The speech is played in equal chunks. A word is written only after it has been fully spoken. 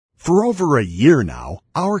For over a year now,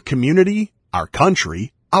 our community, our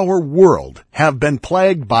country, our world have been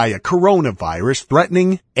plagued by a coronavirus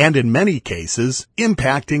threatening and in many cases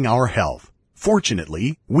impacting our health.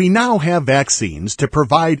 Fortunately, we now have vaccines to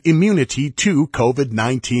provide immunity to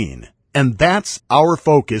COVID-19. And that's our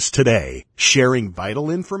focus today, sharing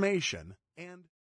vital information.